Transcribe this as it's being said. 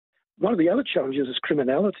One of the other challenges is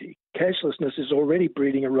criminality. Cashlessness is already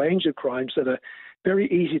breeding a range of crimes that are very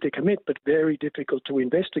easy to commit but very difficult to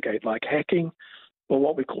investigate, like hacking or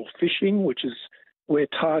what we call phishing, which is where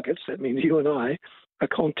targets, that means you and I, are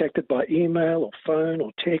contacted by email or phone or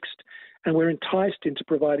text, and we're enticed into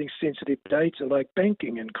providing sensitive data like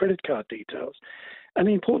banking and credit card details. And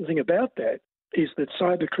the important thing about that is that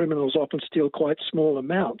cyber criminals often steal quite small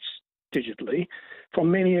amounts digitally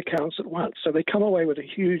from many accounts at once. So they come away with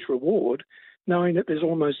a huge reward, knowing that there's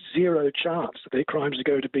almost zero chance that their crimes are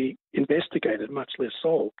going to be investigated, much less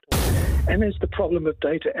solved. And there's the problem of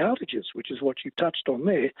data outages, which is what you touched on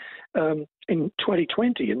there. In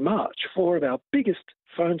 2020, in March, 4 of our biggest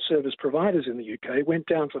phone service providers in the UK went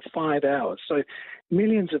down for 5 hours. So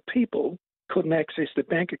millions of people couldn't access their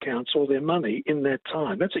bank accounts or their money in that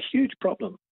time. That's a huge problem.